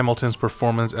 Margaret Hamilton's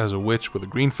performance as a witch with a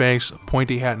green face, a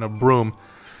pointy hat, and a broom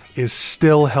is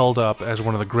still held up as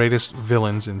one of the greatest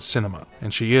villains in cinema.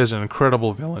 And she is an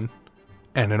incredible villain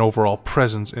and an overall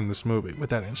presence in this movie with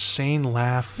that insane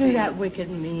laugh. Do that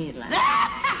wicked me laugh.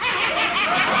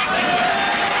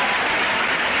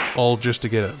 All just to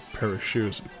get a pair of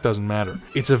shoes. It doesn't matter.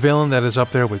 It's a villain that is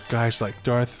up there with guys like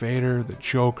Darth Vader, the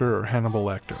Joker, or Hannibal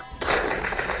Lecter.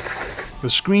 The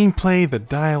screenplay, the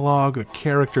dialogue, the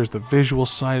characters, the visual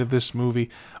side of this movie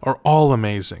are all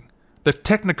amazing. The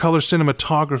Technicolor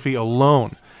cinematography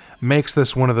alone makes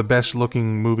this one of the best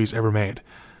looking movies ever made.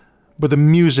 But the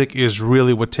music is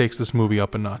really what takes this movie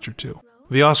up a notch or two.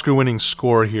 The Oscar-winning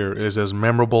score here is as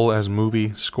memorable as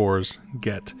movie scores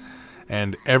get.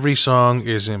 And every song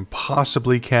is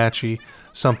impossibly catchy,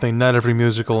 something not every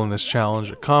musical in this challenge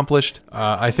accomplished.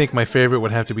 I think my favorite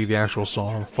would have to be the actual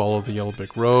song, Follow the Yellow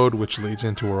Brick Road, which leads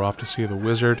into We're Off to See the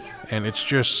Wizard. And it's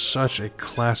just such a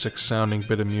classic sounding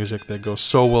bit of music that goes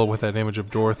so well with that image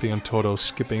of Dorothy and Toto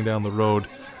skipping down the road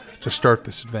to start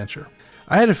this adventure.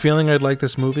 I had a feeling I'd like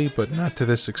this movie, but not to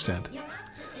this extent.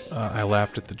 I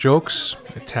laughed at the jokes,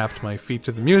 I tapped my feet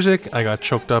to the music, I got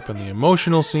choked up in the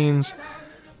emotional scenes.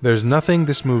 There's nothing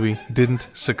this movie didn't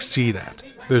succeed at.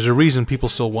 There's a reason people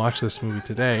still watch this movie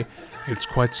today. It's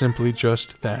quite simply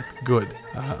just that good.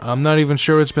 I'm not even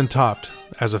sure it's been topped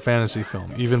as a fantasy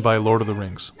film, even by Lord of the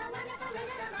Rings.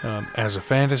 As a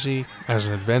fantasy, as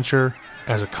an adventure,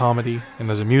 as a comedy,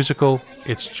 and as a musical,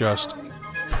 it's just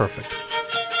perfect.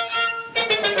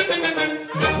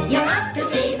 You're off to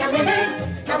see the wizard,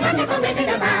 the wonderful Wizard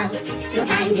of Oz. You'll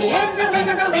find he is a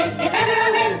wizard, a whiz, if ever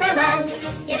a whiz there was.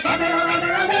 If ever a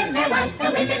whiz there was,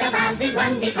 the Wizard of Oz is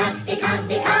one because of the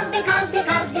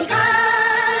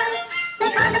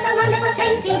wonderful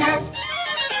things he does.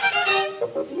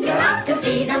 You're off to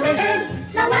see the wizard,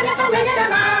 the wonderful Wizard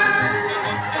of Oz.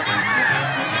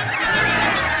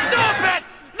 Stop it!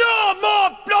 No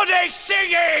more bloody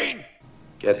singing!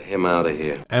 Get him out of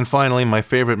here. And finally, my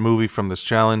favorite movie from this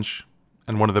challenge,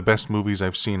 and one of the best movies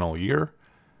I've seen all year,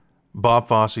 Bob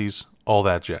Fosse's All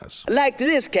That Jazz. Like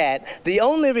this cat, the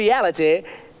only reality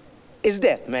is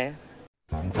death, man.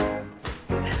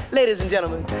 Ladies and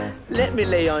gentlemen, let me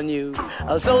lay on you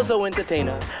a so-so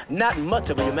entertainer, not much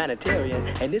of a humanitarian,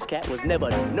 and this cat was never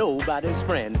nobody's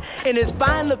friend. In his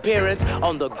final appearance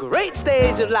on the great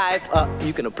stage of life,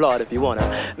 you can applaud if you wanna,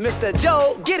 Mr.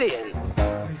 Joe Gideon.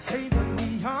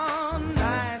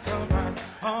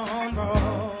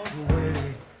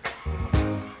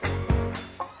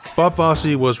 Bob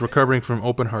Fosse was recovering from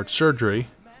open heart surgery,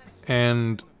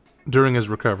 and during his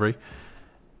recovery,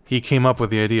 he came up with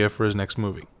the idea for his next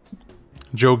movie.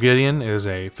 Joe Gideon is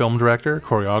a film director,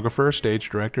 choreographer, stage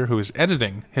director who is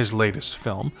editing his latest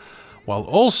film, while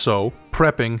also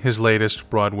prepping his latest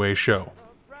Broadway show.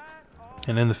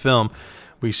 And in the film,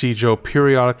 we see Joe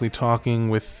periodically talking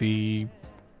with the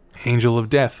angel of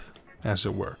death, as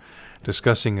it were,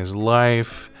 discussing his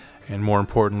life and, more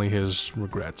importantly, his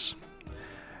regrets.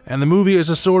 And the movie is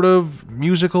a sort of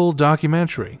musical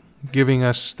documentary, giving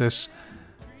us this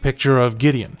picture of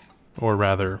Gideon, or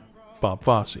rather, Bob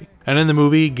Fosse. And in the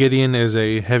movie, Gideon is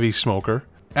a heavy smoker.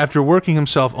 After working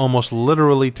himself almost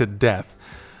literally to death,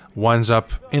 winds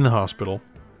up in the hospital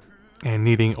and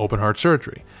needing open heart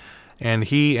surgery. And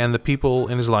he and the people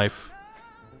in his life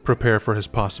prepare for his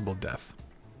possible death.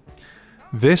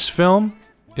 This film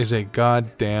is a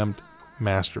goddamned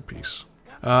masterpiece.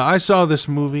 I saw this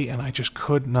movie and I just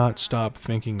could not stop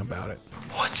thinking about it.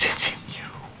 What's it in you?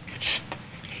 It just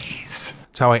is.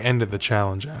 It's how I ended the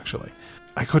challenge, actually.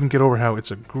 I couldn't get over how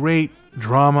it's a great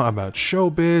drama about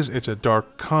showbiz, it's a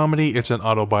dark comedy, it's an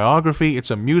autobiography, it's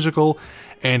a musical,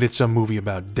 and it's a movie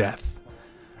about death.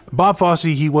 Bob Fosse,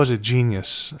 he was a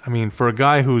genius. I mean, for a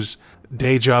guy whose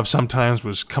day job sometimes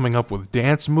was coming up with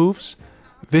dance moves,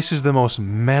 this is the most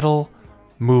metal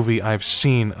movie I've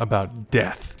seen about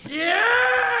death. Yeah!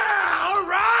 All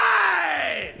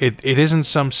right! It isn't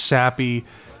some sappy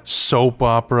soap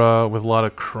opera with a lot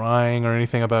of crying or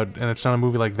anything about, and it's not a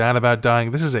movie like that about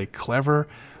dying. This is a clever,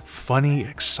 funny,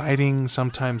 exciting,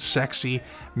 sometimes sexy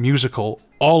musical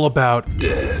all about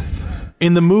death.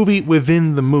 In the movie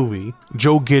within the movie,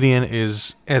 Joe Gideon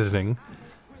is editing,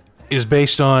 is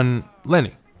based on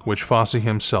Lenny, which Fosse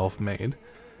himself made,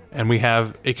 and we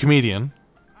have a comedian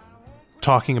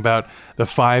talking about the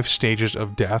 5 stages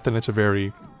of death, and it's a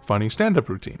very funny stand-up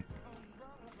routine.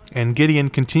 And Gideon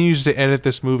continues to edit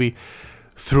this movie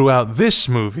throughout this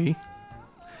movie,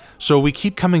 so we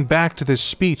keep coming back to this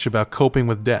speech about coping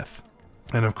with death.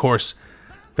 And of course,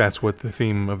 that's what the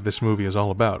theme of this movie is all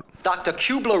about. Dr.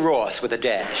 Kubler-Ross with a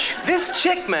dash. This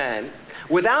chick, man,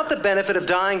 without the benefit of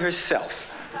dying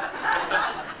herself,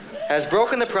 has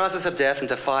broken the process of death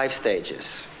into 5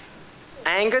 stages.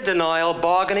 Anger, denial,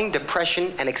 bargaining,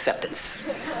 depression, and acceptance.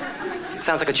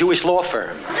 Sounds like a Jewish law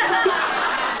firm.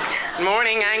 Good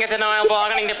morning, anger, denial,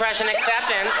 bargaining, depression,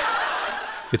 acceptance.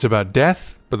 It's about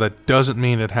death, but that doesn't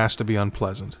mean it has to be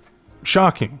unpleasant.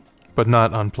 Shocking, but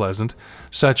not unpleasant,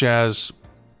 such as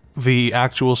the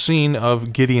actual scene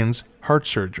of Gideon's heart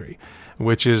surgery,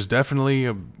 which is definitely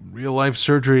a real-life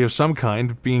surgery of some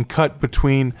kind, being cut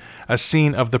between a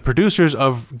scene of the producers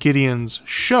of Gideon's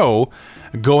show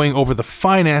going over the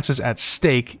finances at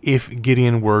stake if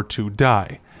Gideon were to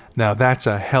die. Now, that's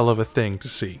a hell of a thing to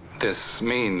see. This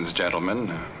means,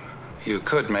 gentlemen, you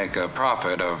could make a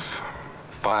profit of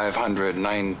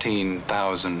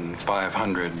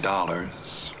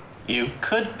 $519,500. You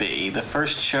could be the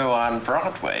first show on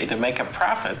Broadway to make a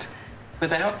profit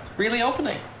without really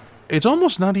opening. It's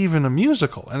almost not even a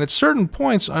musical, and at certain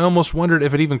points I almost wondered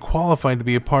if it even qualified to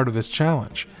be a part of this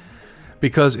challenge,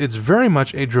 because it's very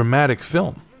much a dramatic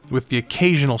film, with the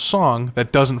occasional song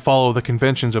that doesn't follow the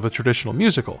conventions of a traditional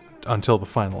musical until the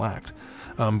final act.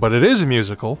 But it is a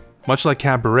musical, much like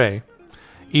Cabaret.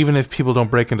 Even if people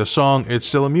don't break into song, it's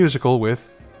still a musical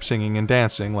with singing and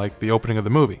dancing, like the opening of the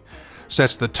movie.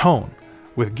 Sets the tone,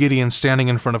 with Gideon standing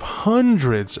in front of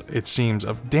hundreds, it seems,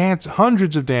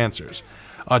 hundreds of dancers,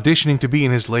 auditioning to be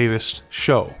in his latest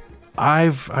show.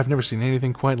 I've never seen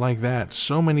anything quite like that.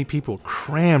 So many people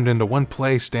crammed into one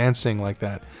place dancing like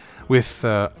that, with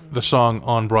the song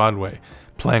on Broadway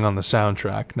playing on the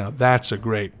soundtrack. Now that's a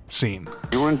great scene.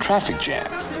 You were in Traffic Jam.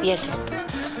 Yes, sir.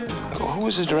 Who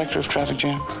was the director of Traffic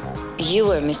Jam? You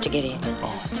were Mr. Gideon.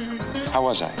 Oh, how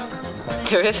was I?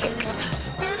 Terrific.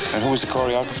 And who was the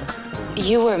choreographer?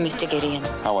 You were Mr. Gideon.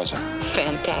 How was I?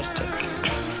 Fantastic.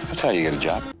 That's how you get a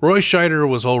job. Roy Scheider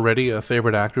was already a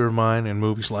favorite actor of mine in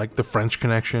movies like The French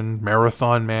Connection,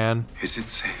 Marathon Man. Is it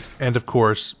safe? And of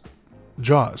course,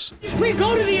 Jaws. Please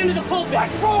go to the end of the pulpit. What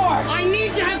for? I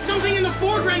need to have something in the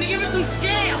foreground to give it some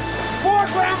scale.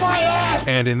 Foreground my ass!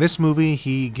 And in this movie,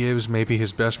 he gives maybe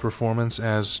his best performance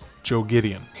as Joe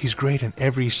Gideon. He's great in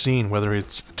every scene, whether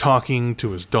it's talking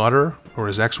to his daughter, or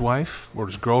his ex-wife, or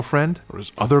his girlfriend, or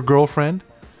his other girlfriend,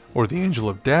 or the Angel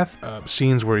of Death.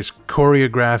 Scenes where he's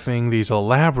choreographing these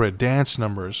elaborate dance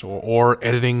numbers, or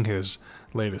editing his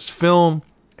latest film.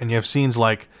 And you have scenes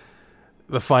like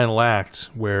the final act,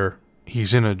 where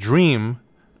he's in a dream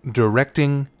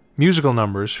directing musical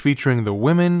numbers featuring the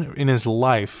women in his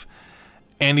life,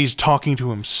 and he's talking to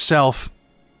himself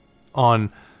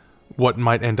on what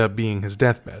might end up being his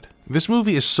deathbed. This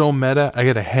movie is so meta, I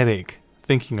get a headache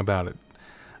thinking about it.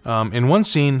 In one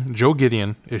scene, Joe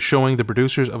Gideon is showing the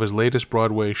producers of his latest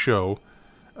Broadway show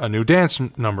a new dance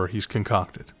number he's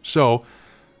concocted. So,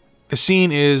 the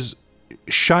scene is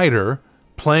Scheider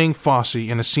playing Fosse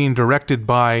in a scene directed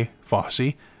by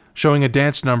Fosse, showing a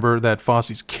dance number that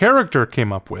Fosse's character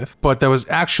came up with, but that was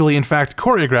actually, in fact,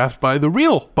 choreographed by the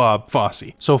real Bob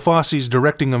Fosse. So Fosse's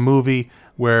directing a movie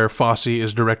where Fosse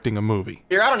is directing a movie.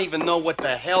 Here, I don't even know what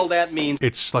the hell that means.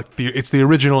 It's like it's the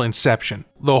original Inception.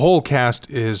 The whole cast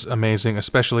is amazing,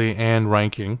 especially Anne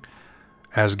Reinking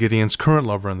as Gideon's current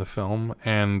lover in the film,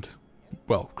 and,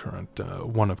 well, current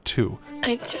one of two.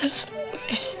 I just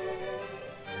wish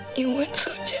you weren't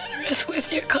so generous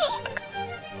with your cock.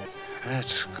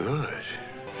 That's good.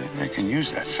 Maybe I can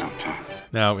use that sometime.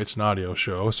 Now, it's an audio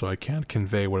show, so I can't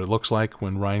convey what it looks like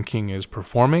when Reinking is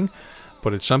performing,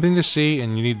 but it's something to see,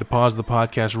 and you need to pause the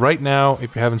podcast right now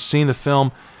if you haven't seen the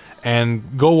film,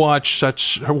 and go watch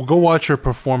her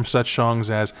perform such songs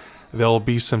as "There'll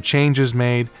Be Some Changes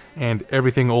Made" and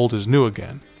 "Everything Old Is New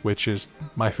Again," which is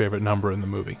my favorite number in the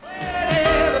movie.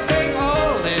 Everything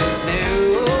old is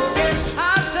new.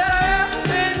 I said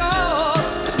everything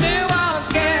old is new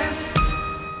again.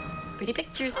 Pretty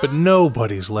pictures. But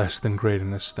nobody's less than great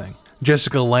in this thing.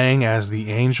 Jessica Lange as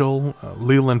the Angel,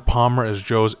 Leland Palmer as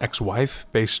Joe's ex-wife,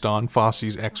 based on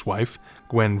Fosse's ex-wife,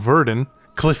 Gwen Verdon,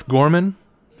 Cliff Gorman,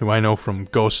 who I know from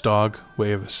Ghost Dog,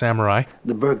 Way of the Samurai.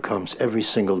 The bird comes every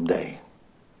single day.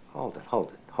 Hold it.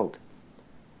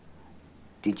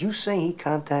 Did you say he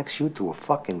contacts you through a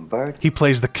fucking bird? He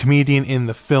plays the comedian in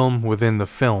the film within the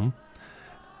film.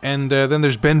 And then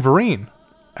there's Ben Vereen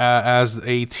as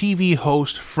a TV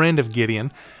host friend of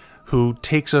Gideon, who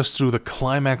takes us through the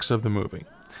climax of the movie,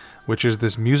 which is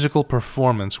this musical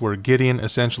performance where Gideon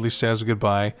essentially says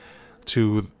goodbye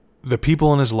to the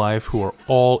people in his life who are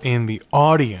all in the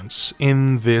audience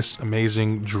in this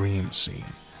amazing dream scene.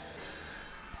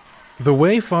 The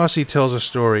way Fosse tells a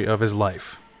story of his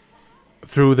life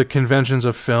through the conventions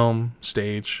of film,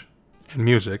 stage, and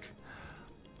music,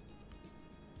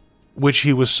 which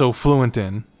he was so fluent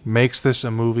in, makes this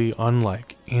a movie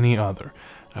unlike any other.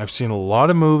 I've seen a lot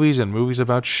of movies and movies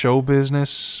about show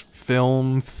business,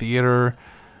 film, theater,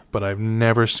 but I've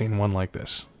never seen one like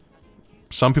this.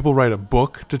 Some people write a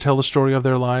book to tell the story of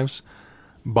their lives.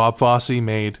 Bob Fosse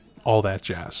made all that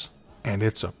jazz, and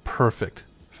it's a perfect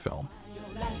film.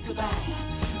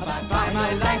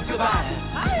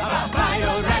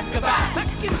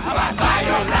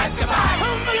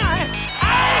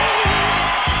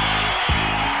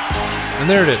 And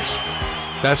there it is.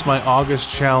 That's my August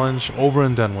challenge over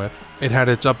and done with. It had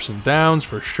its ups and downs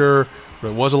for sure, but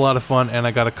it was a lot of fun, and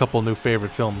I got a couple new favorite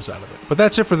films out of it. But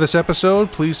that's it for this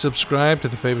episode. Please subscribe to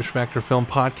the Fabisch Factor Film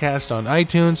Podcast on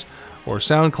iTunes or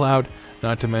SoundCloud,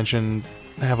 not to mention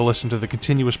have a listen to the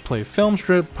Continuous Play Film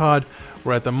Strip pod,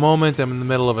 where at the moment I'm in the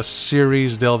middle of a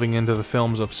series delving into the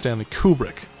films of Stanley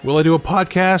Kubrick. Will I do a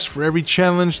podcast for every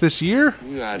challenge this year?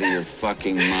 You out of your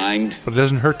fucking mind? But it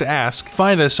doesn't hurt to ask.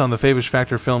 Find us on the Fabisch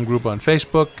Factor Film Group on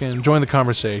Facebook and join the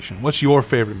conversation. What's your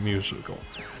favorite musical?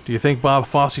 Do you think Bob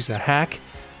Fosse's a hack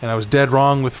and I was dead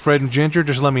wrong with Fred and Ginger?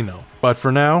 Just let me know. But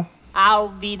for now,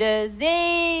 Auf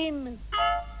Wiedersehen.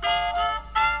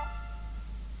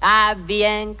 A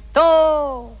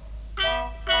bientôt.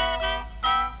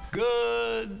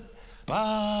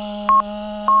 Goodbye.